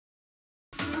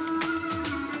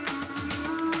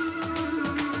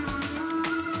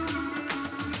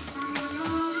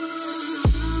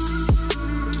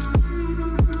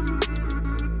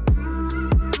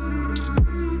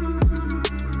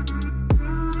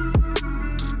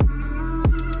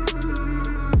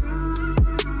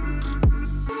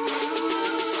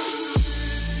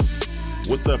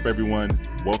What's up, everyone?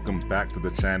 Welcome back to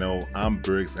the channel. I'm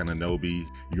Briggs and Anunobi,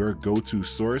 your go-to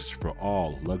source for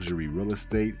all luxury real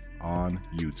estate on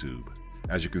YouTube.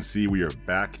 As you can see, we are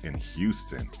back in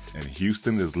Houston, and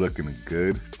Houston is looking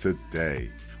good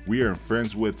today. We are in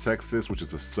Friendswood, Texas, which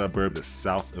is a suburb that's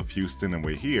south of Houston, and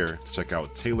we're here to check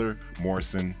out Taylor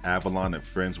Morrison Avalon and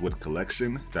Friendswood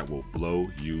collection that will blow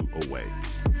you away.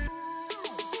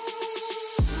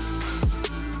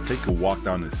 Take a walk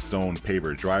down this stone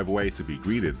paver driveway to be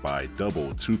greeted by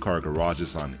double two-car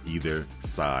garages on either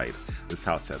side. This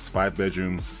house has 5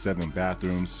 bedrooms, 7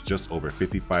 bathrooms, just over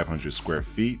 5,500 square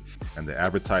feet, and the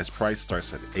advertised price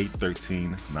starts at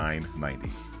 $813,990.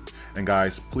 And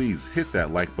guys, please hit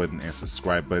that like button and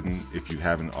subscribe button if you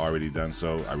haven't already done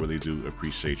so. I really do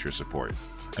appreciate your support.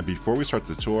 And before we start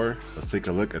the tour, let's take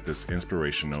a look at this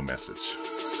inspirational message.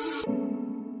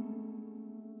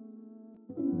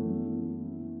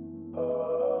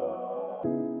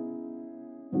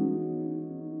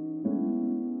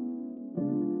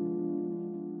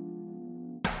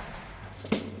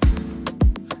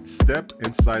 Step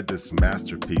inside this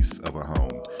masterpiece of a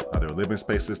home. Now, there are living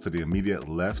spaces to the immediate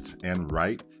left and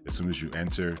right as soon as you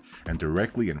enter, and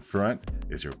directly in front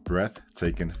is your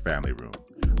breathtaking family room.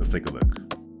 Let's take a look.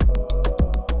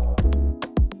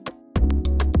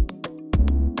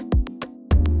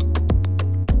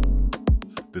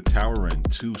 The towering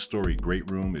 2-story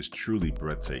great room is truly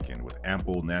breathtaking, with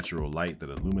ample natural light that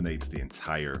illuminates the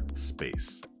entire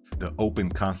space. The open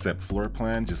concept floor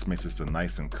plan just makes this a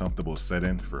nice and comfortable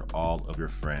setting for all of your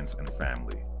friends and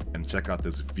family. And check out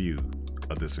this view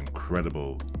of this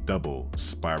incredible double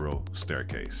spiral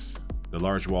staircase. The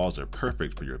large walls are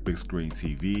perfect for your big screen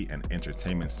TV and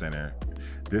entertainment center.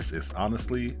 This is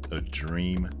honestly a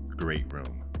dream great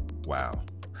room. Wow.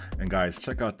 And guys,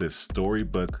 check out this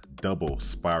storybook double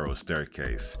spiral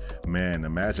staircase. Man,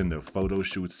 imagine the photo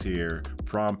shoots here,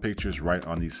 prom pictures right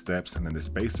on these steps, and then this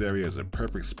base area is a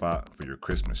perfect spot for your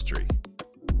Christmas tree.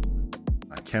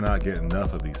 I cannot get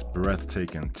enough of these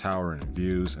breathtaking towering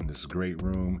views in this great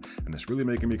room, and it's really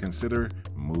making me consider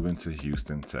moving to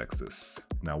Houston, Texas.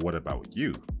 Now, what about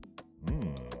you?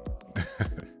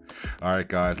 All right,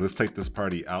 guys, let's take this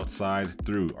party outside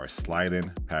through our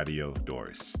sliding patio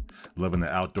doors. Loving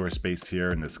the outdoor space here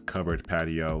in this covered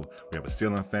patio. We have a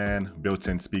ceiling fan,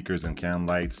 built-in speakers and can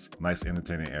lights, nice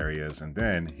entertaining areas, and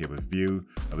then you have a view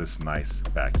of this nice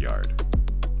backyard.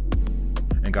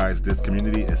 And guys, this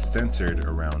community is centered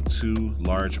around 2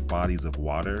 large bodies of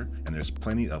water, and there's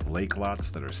plenty of lake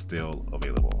lots that are still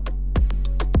available.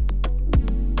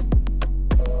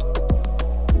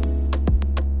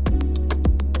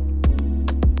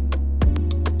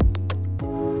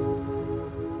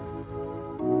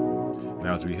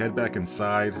 Now, as we head back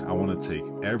inside, I want to take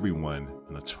everyone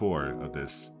on a tour of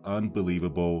this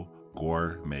unbelievable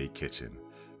gourmet kitchen.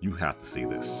 You have to see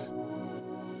this.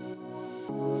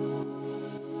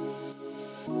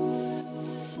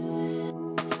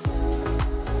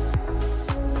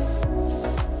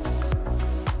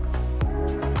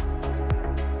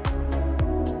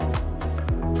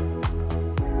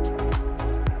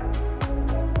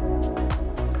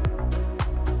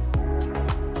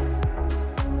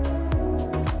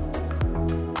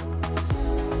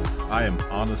 I am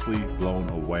honestly blown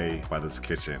away by this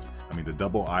kitchen. I mean, the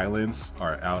double islands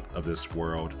are out of this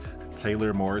world.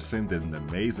 Taylor Morrison did an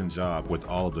amazing job with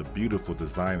all the beautiful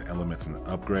design elements and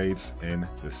upgrades in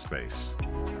this space.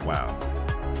 Wow.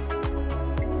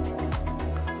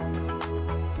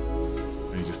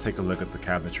 And you just take a look at the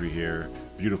cabinetry here.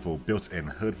 Beautiful built-in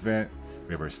hood vent.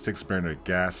 We have our 6-burner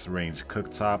gas range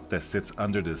cooktop that sits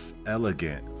under this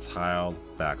elegant tile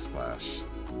backsplash.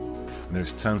 And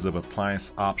there's tons of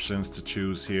appliance options to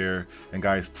choose here. And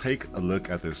guys, take a look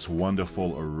at this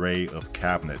wonderful array of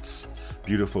cabinets.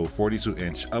 Beautiful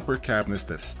 42-inch upper cabinets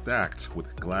that's stacked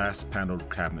with glass paneled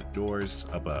cabinet doors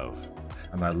above.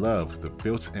 And I love the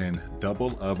built-in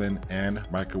double oven and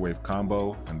microwave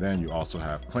combo. And then you also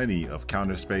have plenty of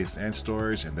counter space and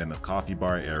storage, and then a coffee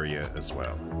bar area as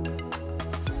well.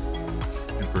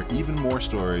 And for even more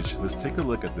storage, let's take a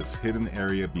look at this hidden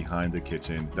area behind the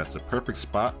kitchen. That's the perfect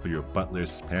spot for your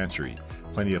butler's pantry.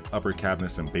 Plenty of upper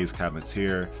cabinets and base cabinets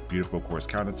here, beautiful quartz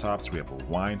countertops. We have a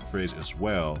wine fridge as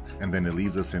well, and then it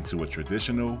leads us into a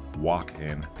traditional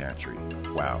walk-in pantry.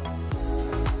 Wow.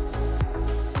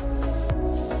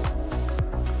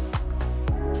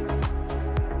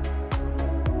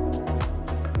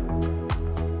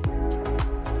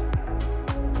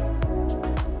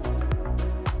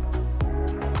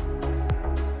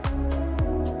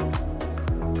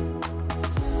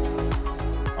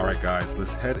 Alright guys,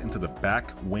 let's head into the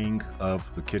back wing of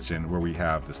the kitchen where we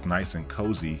have this nice and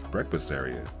cozy breakfast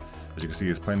area. As you can see,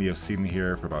 there's plenty of seating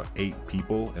here for about 8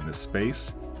 people in this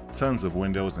space. Tons of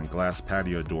windows and glass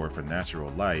patio door for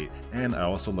natural light, and I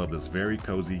also love this very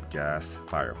cozy gas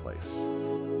fireplace.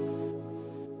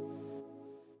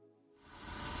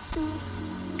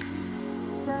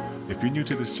 If you're new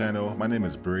to this channel, my name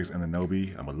is Briggs and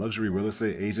Anunobi. I'm a luxury real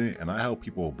estate agent and I help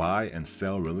people buy and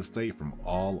sell real estate from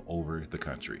all over the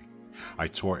country. I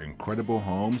tour incredible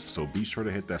homes, so be sure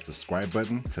to hit that subscribe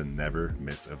button to never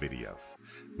miss a video.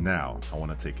 Now, I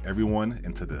want to take everyone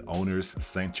into the owner's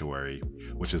sanctuary,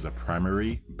 which is a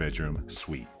primary bedroom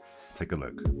suite. Take a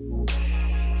look.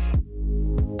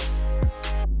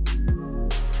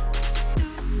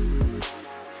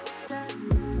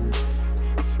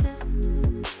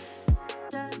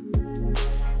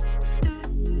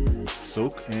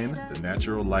 Soak in the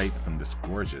natural light from this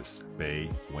gorgeous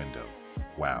bay window.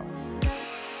 Wow.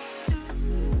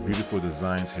 Beautiful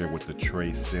designs here with the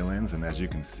tray ceilings, and as you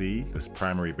can see, this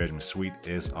primary bedroom suite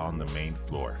is on the main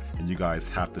floor. And you guys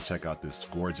have to check out this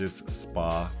gorgeous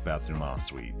spa bathroom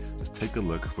ensuite. Just take a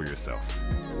look for yourself.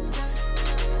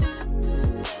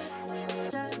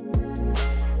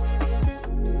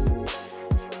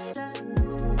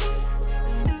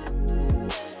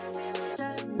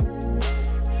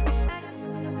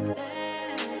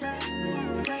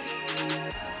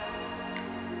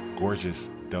 Gorgeous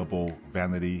double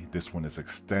vanity. This one is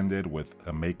extended with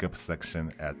a makeup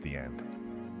section at the end.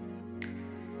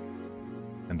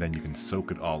 And then you can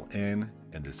soak it all in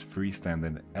this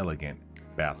freestanding elegant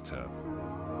bathtub.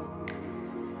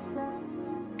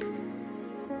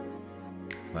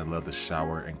 I love the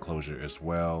shower enclosure as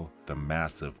well. The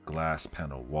massive glass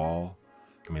panel wall.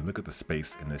 I mean, look at the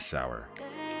space in this shower.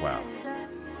 Wow.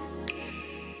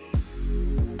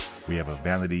 We have a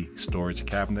vanity storage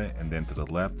cabinet, and then to the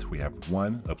left, we have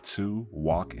one of 2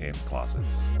 walk-in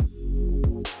closets.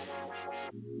 And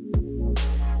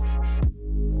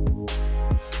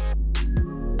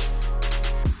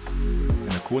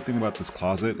the cool thing about this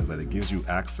closet is that it gives you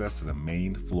access to the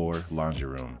main floor laundry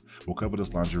room. We'll cover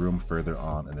this laundry room further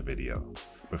on in the video.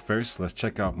 But first, let's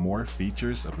check out more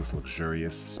features of this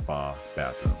luxurious spa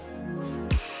bathroom.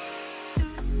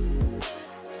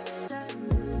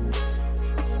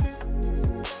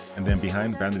 And then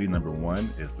behind vanity number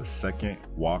 1 is the second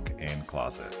walk-in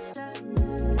closet.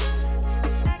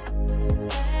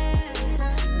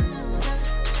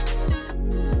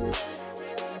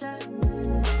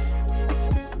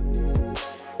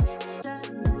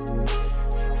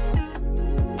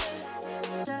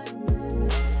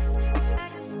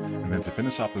 And then to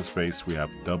finish off the space, we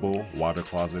have double water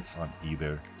closets on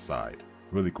either side.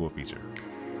 Really cool feature.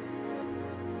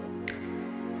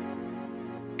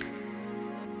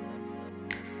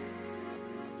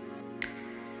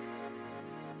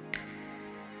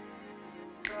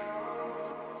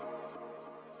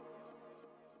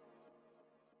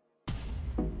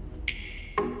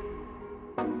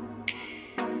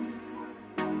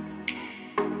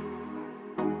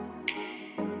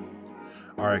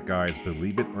 Alright guys,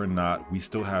 believe it or not, we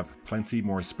still have plenty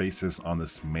more spaces on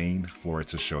this main floor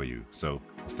to show you, so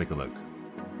let's take a look.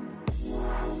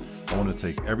 I want to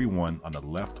take everyone on the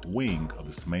left wing of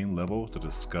this main level to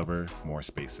discover more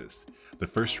spaces. The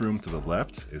first room to the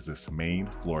left is this main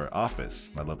floor office.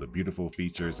 I love the beautiful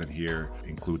features in here,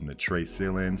 including the tray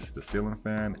ceilings, the ceiling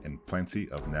fan, and plenty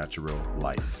of natural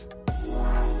lights.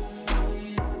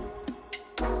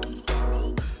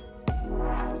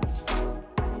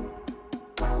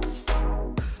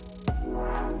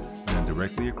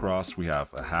 Directly across, we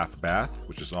have a half bath,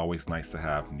 which is always nice to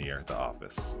have near the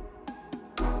office.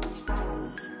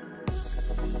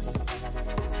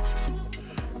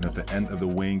 And at the end of the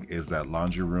wing is that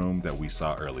laundry room that we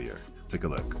saw earlier. Take a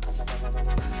look.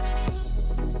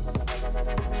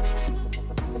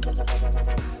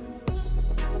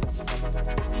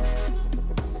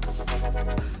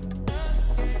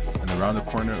 Around the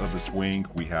corner of this wing,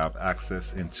 we have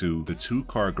access into the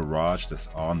 2-car garage that's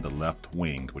on the left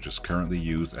wing, which is currently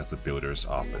used as the builder's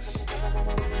office.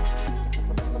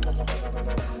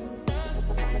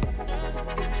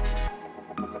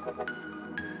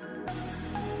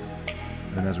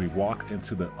 And then as we walk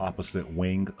into the opposite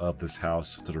wing of this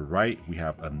house, to the right, we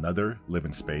have another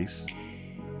living space.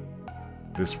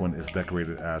 This one is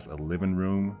decorated as a living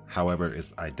room, however,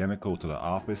 it's identical to the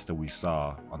office that we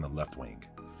saw on the left wing.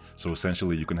 So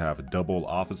essentially you can have double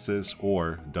offices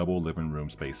or double living room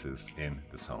spaces in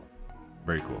this home.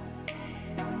 Very cool.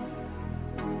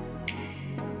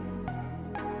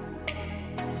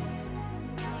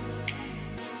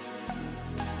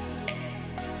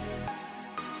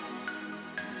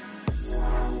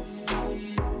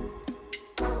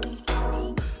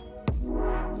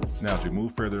 Now, as we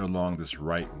move further along this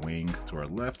right wing to our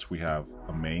left, we have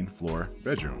a main floor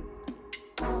bedroom.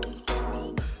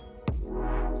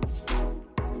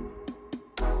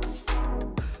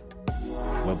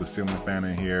 Love the ceiling fan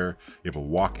in here. You have a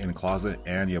walk-in closet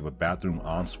and you have a bathroom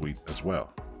ensuite as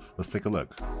well. Let's take a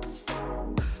look.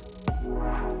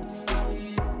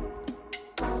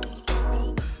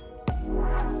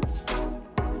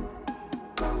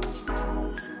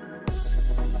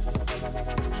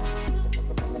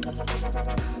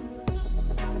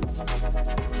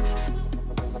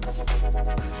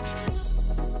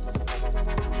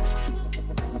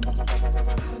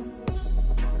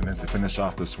 To finish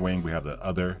off this wing, we have the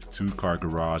other 2-car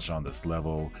garage on this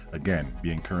level, again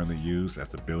being currently used as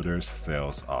the builder's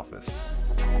sales office.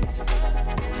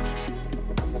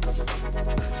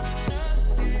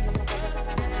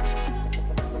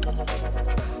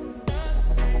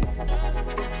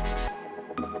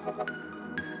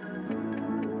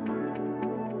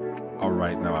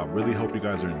 Alright, now I really hope you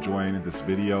guys are enjoying this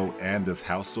video and this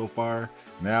house so far.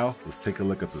 Now let's take a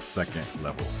look at the second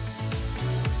level.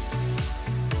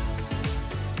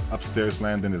 Upstairs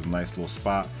landing is a nice little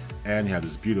spot, and you have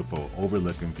this beautiful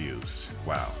overlooking views.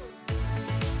 Wow.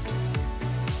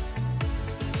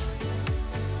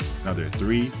 Now there are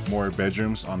 3 more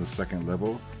bedrooms on the second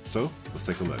level, so let's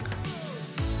take a look.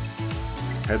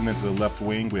 Heading into the left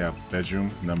wing, we have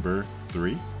bedroom number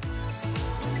 3.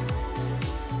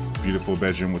 Beautiful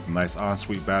bedroom with a nice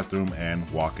ensuite bathroom and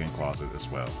walk-in closet as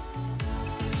well.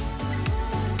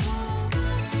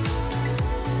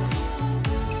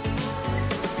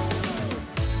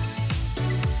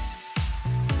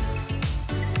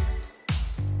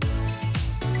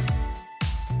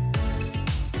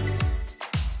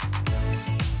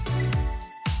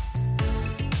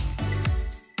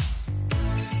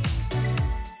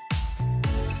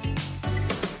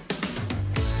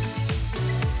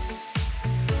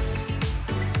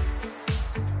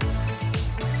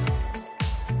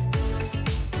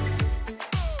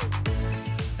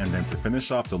 And then to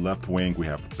finish off the left wing, we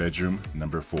have bedroom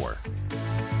number 4.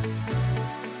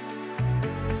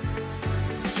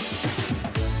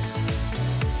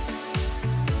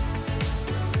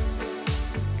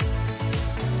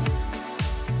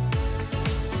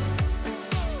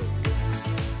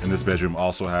 And this bedroom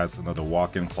also has another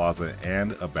walk-in closet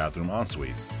and a bathroom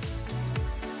ensuite.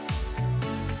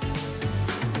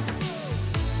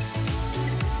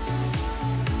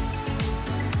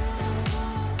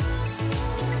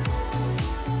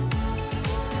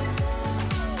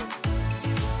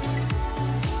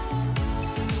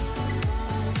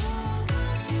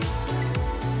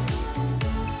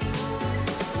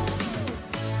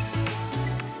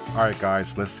 Alright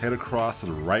guys, let's head across to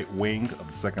the right wing of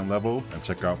the second level and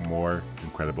check out more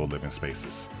incredible living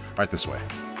spaces. Right this way.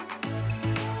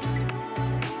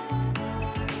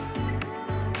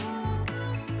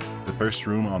 The first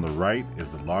room on the right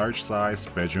is the large size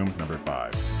bedroom number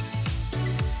 5.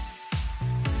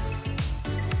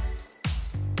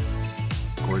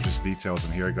 Gorgeous details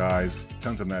in here guys,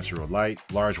 tons of natural light,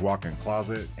 large walk-in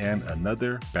closet, and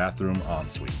another bathroom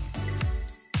ensuite.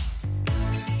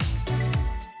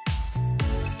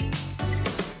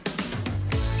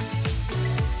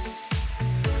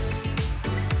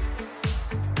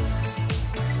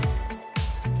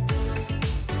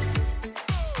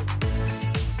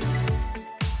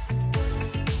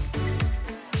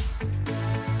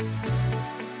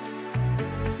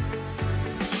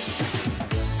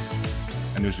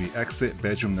 And as we exit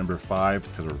bedroom number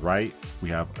 5 to the right, we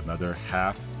have another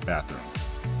half bathroom.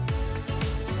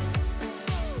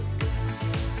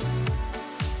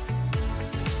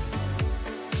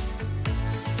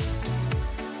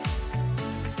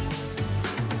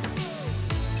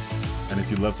 And if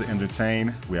you love to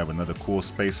entertain, we have another cool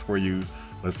space for you.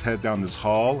 Let's head down this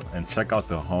hall and check out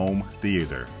the home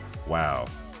theater. Wow.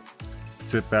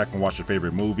 Sit back and watch your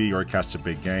favorite movie or catch a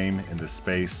big game in this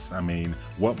space. I mean,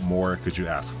 what more could you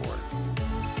ask for?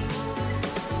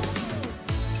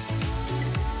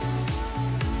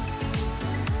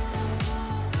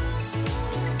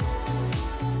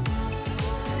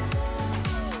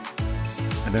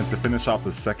 And then to finish off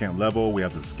the second level, we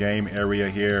have this game area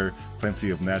here,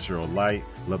 plenty of natural light,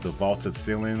 love the vaulted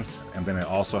ceilings, and then it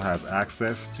also has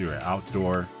access to your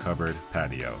outdoor covered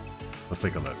patio. Let's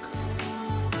take a look.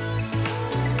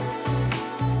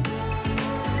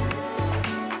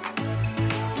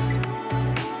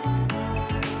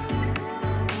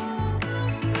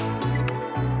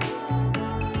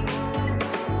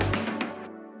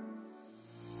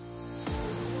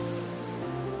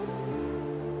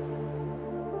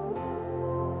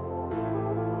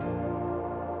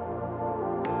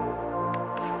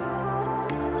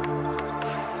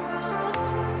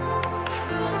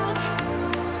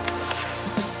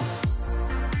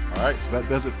 Alright, so that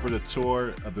does it for the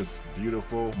tour of this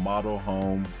beautiful model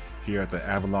home here at the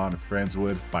Avalon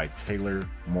Friendswood by Taylor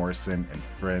Morrison in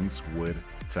Friendswood,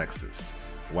 Texas.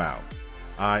 Wow.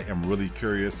 I am really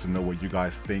curious to know what you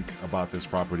guys think about this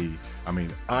property. I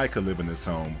mean, I could live in this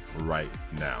home right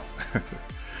now.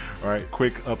 Alright,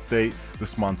 quick update.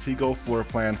 This Montego floor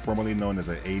plan, formerly known as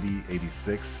an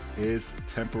 8086, is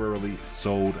temporarily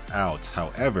sold out.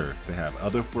 However, they have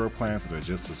other floor plans that are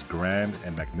just as grand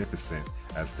and magnificent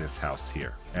as this house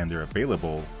here, and they're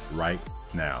available right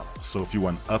now. So if you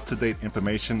want up-to-date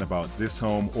information about this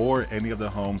home or any of the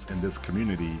homes in this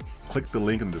community, click the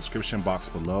link in the description box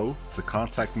below to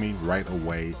contact me right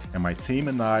away, and my team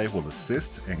and I will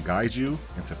assist and guide you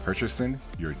into purchasing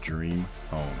your dream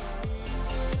home.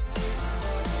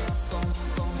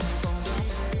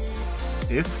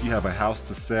 If you have a house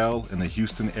to sell in the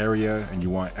Houston area and you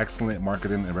want excellent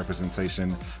marketing and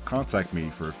representation, contact me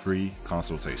for a free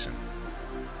consultation.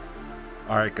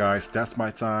 Alright guys, that's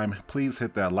my time. Please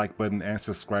hit that like button and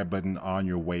subscribe button on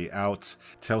your way out.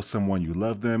 Tell someone you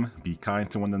love them, be kind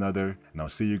to one another, and I'll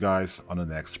see you guys on the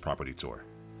next property tour.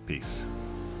 Peace.